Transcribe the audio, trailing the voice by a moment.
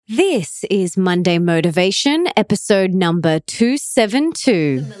This is Monday Motivation, episode number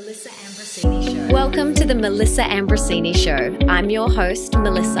 272. The Melissa Ambrosini Show. Welcome to the Melissa Ambrosini Show. I'm your host,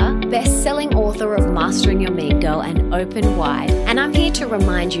 Melissa, best-selling author of Mastering Your Mean Girl and Open Wide. And I'm here to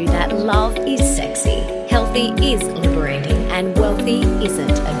remind you that love is sexy, healthy is liberating, and wealthy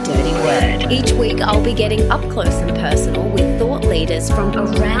isn't a dirty word. Each week, I'll be getting up close and personal with thought leaders from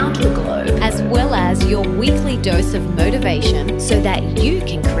around the globe, as well as your weekly dose of motivation so that you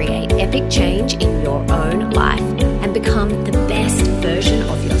can create epic change in your own life and become the best version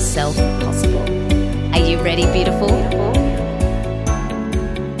of yourself possible. Are you ready, beautiful?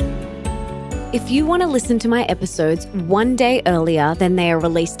 If you want to listen to my episodes one day earlier than they are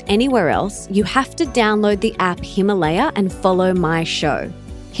released anywhere else, you have to download the app Himalaya and follow my show.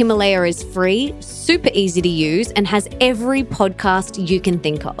 Himalaya is free, super easy to use, and has every podcast you can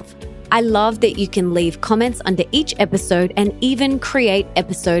think of. I love that you can leave comments under each episode and even create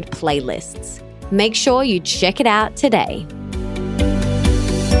episode playlists. Make sure you check it out today.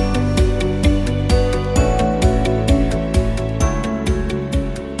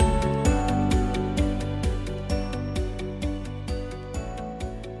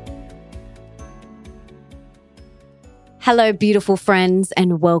 Hello, beautiful friends,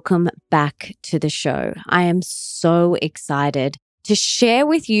 and welcome back to the show. I am so excited to share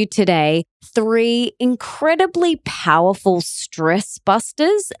with you today 3 incredibly powerful stress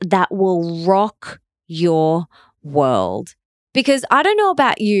busters that will rock your world. Because I don't know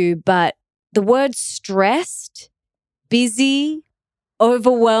about you, but the words stressed, busy,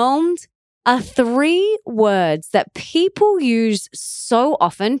 overwhelmed are 3 words that people use so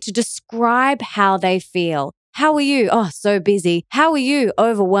often to describe how they feel. How are you? Oh, so busy. How are you?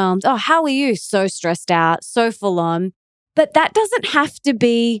 Overwhelmed. Oh, how are you? So stressed out, so full on. But that doesn't have to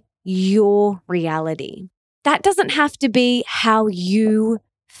be your reality. That doesn't have to be how you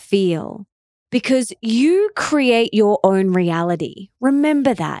feel, because you create your own reality.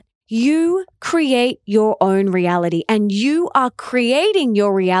 Remember that. You create your own reality, and you are creating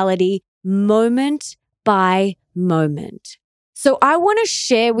your reality moment by moment. So I want to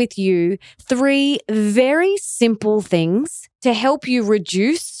share with you 3 very simple things to help you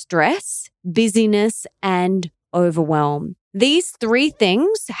reduce stress, busyness, and overwhelm. These 3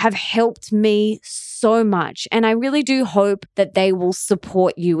 things have helped me so much, and I really do hope that they will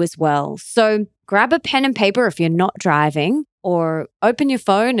support you as well. So grab a pen and paper if you're not driving, or open your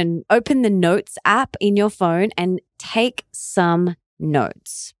phone and open the Notes app in your phone and take some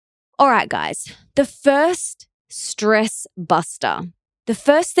notes. All right, guys, the first stress buster. The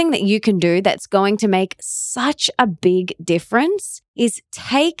first thing that you can do that's going to make such a big difference is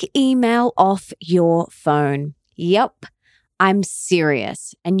take email off your phone. Yep, I'm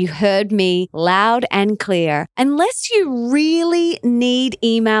serious. And you heard me loud and clear. Unless you really need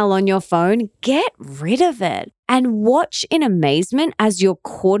email on your phone, get rid of it and watch in amazement as your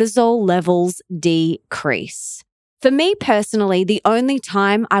cortisol levels decrease. For me personally, the only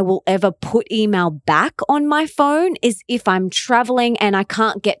time I will ever put email back on my phone is if I'm traveling and I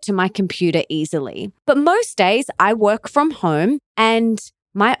can't get to my computer easily. But most days I work from home and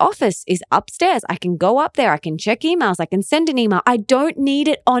my office is upstairs. I can go up there, I can check emails, I can send an email. I don't need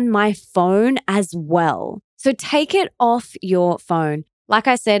it on my phone as well. So take it off your phone. Like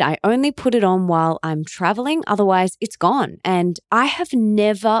I said, I only put it on while I'm traveling. Otherwise, it's gone. And I have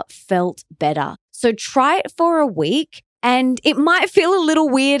never felt better. So try it for a week, and it might feel a little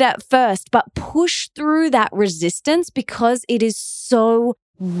weird at first, but push through that resistance because it is so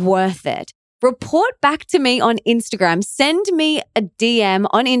worth it. Report back to me on Instagram. Send me a DM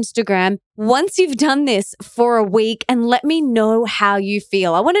on Instagram once you've done this for a week and let me know how you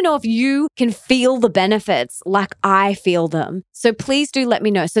feel. I want to know if you can feel the benefits like I feel them. So please do let me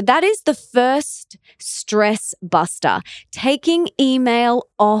know. So that is the first stress buster, taking email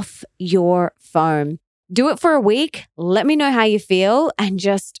off your phone. Do it for a week. Let me know how you feel and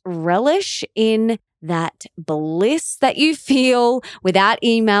just relish in that bliss that you feel without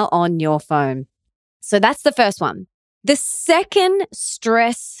email on your phone. So that's the first one. The second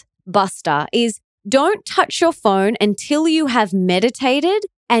stress buster is don't touch your phone until you have meditated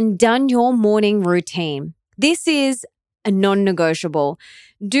and done your morning routine. This is a non-negotiable.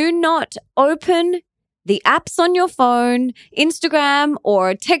 Do not open the apps on your phone, Instagram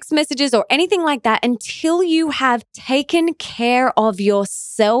or text messages or anything like that until you have taken care of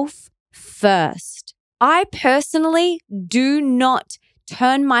yourself first. I personally do not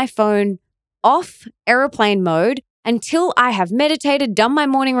turn my phone off airplane mode until I have meditated, done my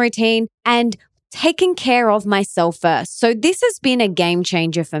morning routine, and taking care of myself first. So this has been a game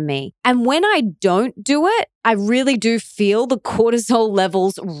changer for me. And when I don't do it, I really do feel the cortisol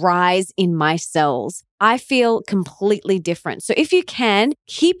levels rise in my cells. I feel completely different. So if you can,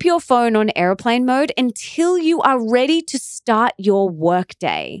 keep your phone on airplane mode until you are ready to start your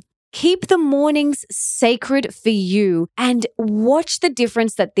workday. Keep the mornings sacred for you and watch the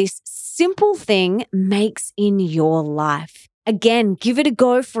difference that this simple thing makes in your life. Again, give it a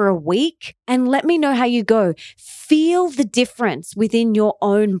go for a week and let me know how you go. Feel the difference within your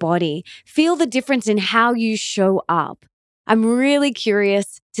own body. Feel the difference in how you show up. I'm really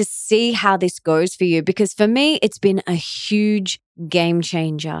curious to see how this goes for you because for me, it's been a huge game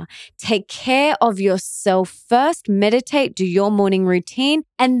changer. Take care of yourself first, meditate, do your morning routine,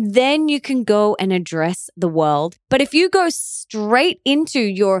 and then you can go and address the world. But if you go straight into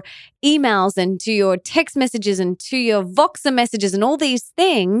your emails and to your text messages and to your Voxer messages and all these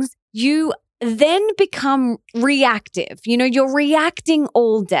things, you then become reactive. You're reacting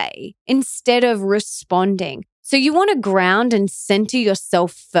all day instead of responding. So you want to ground and center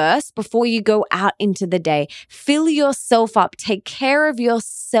yourself first before you go out into the day. Fill yourself up. Take care of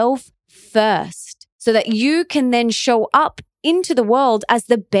yourself first so that you can then show up into the world as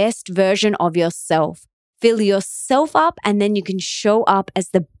the best version of yourself. Fill yourself up and then you can show up as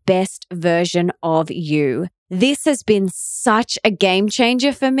the best version of you. This has been such a game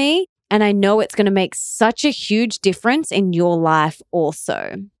changer for me, and I know it's going to make such a huge difference in your life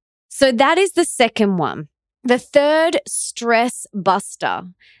also. So that is the second one. The third stress buster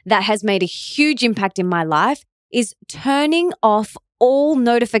that has made a huge impact in my life is turning off all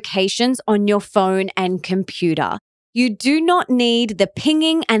notifications on your phone and computer. You do not need the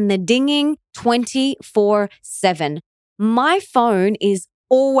pinging and the dinging 24/7. My phone is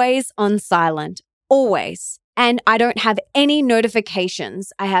always on silent, always. And I don't have any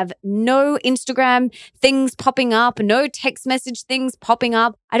notifications. I have no Instagram things popping up, no text message things popping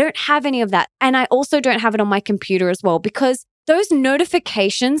up. I don't have any of that. And I also don't have it on my computer as well because those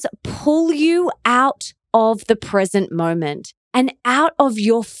notifications pull you out of the present moment and out of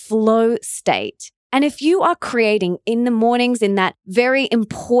your flow state. And if you are creating in the mornings in that very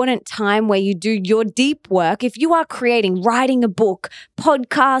important time where you do your deep work, if you are creating, writing a book,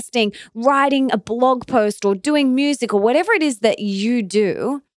 podcasting, writing a blog post or doing music or whatever it is that you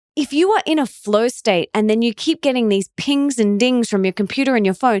do, if you are in a flow state and then you keep getting these pings and dings from your computer and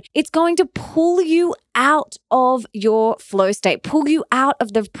your phone, it's going to pull you out of your flow state, pull you out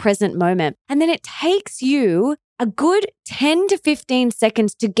of the present moment. And then it takes you a good 10 to 15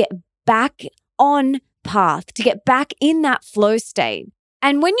 seconds to get back on path, to get back in that flow state.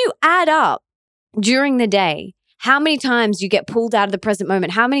 And when you add up during the day, how many times you get pulled out of the present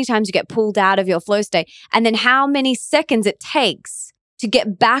moment, how many times you get pulled out of your flow state, and then how many seconds it takes to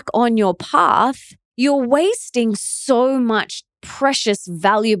get back on your path, you're wasting so much precious,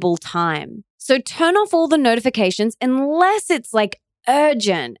 valuable time. So turn off all the notifications unless it's like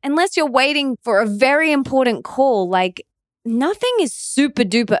urgent, unless you're waiting for a very important call, like nothing is super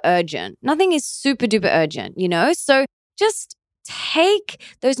duper urgent. Nothing is super duper urgent, So just take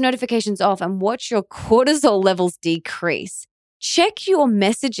those notifications off and watch your cortisol levels decrease. Check your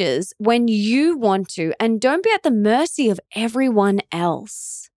messages when you want to and don't be at the mercy of everyone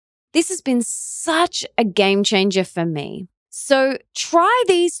else. This has been such a game changer for me. So try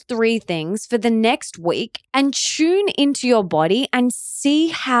these 3 things for the next week and tune into your body and see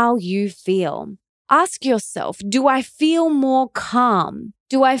how you feel. Ask yourself, do I feel more calm?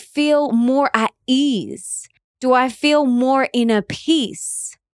 Do I feel more at ease? Do I feel more inner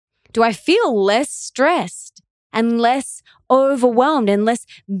peace? Do I feel less stressed and less overwhelmed and less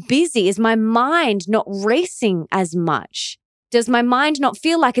busy? Is my mind not racing as much? Does my mind not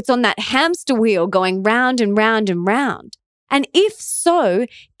feel like it's on that hamster wheel going round and round and round? And if so,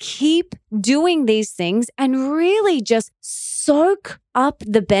 keep doing these things and really just soak up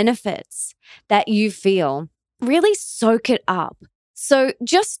the benefits that you feel. Really soak it up. So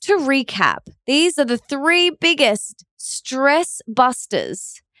just to recap, these are the 3 biggest stress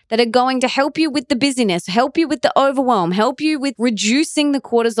busters that are going to help you with the busyness, help you with the overwhelm, help you with reducing the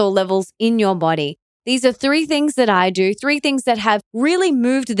cortisol levels in your body. These are 3 things that I do, 3 things that have really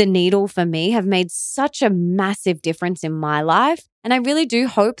moved the needle for me, have made such a massive difference in my life. And I really do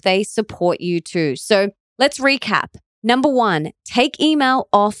hope they support you too. So let's recap. Number 1, take email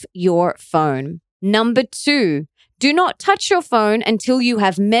off your phone. Number 2, do not touch your phone until you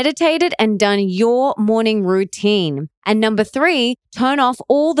have meditated and done your morning routine. And number 3, turn off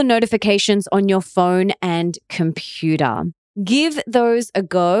all the notifications on your phone and computer. Give those a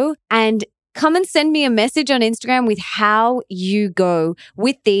go and come and send me a message on Instagram with how you go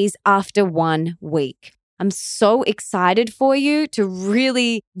with these after 1 week. I'm so excited for you to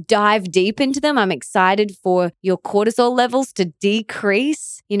really dive deep into them. I'm excited for your cortisol levels to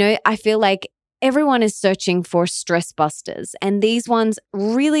decrease. I feel like everyone is searching for stress busters, and these ones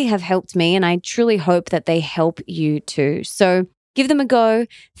really have helped me, and I truly hope that they help you too. So give them a go.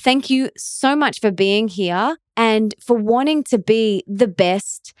 Thank you so much for being here and for wanting to be the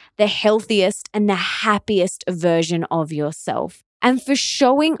best, the healthiest, and the happiest version of yourself, and for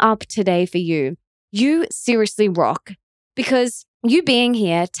showing up today for you. You seriously rock, because you being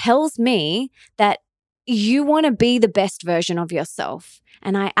here tells me that you want to be the best version of yourself.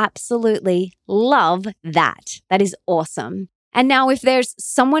 And I absolutely love that. That is awesome. And now, if there's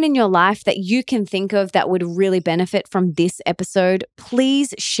someone in your life that you can think of that would really benefit from this episode,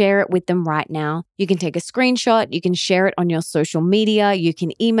 please share it with them right now. You can take a screenshot, you can share it on your social media, you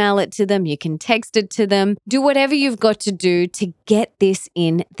can email it to them, you can text it to them. Do whatever you've got to do to get this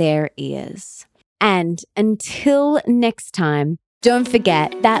in their ears. And until next time, don't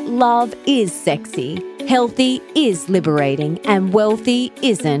forget that love is sexy, healthy is liberating, and wealthy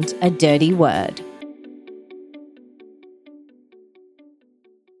isn't a dirty word.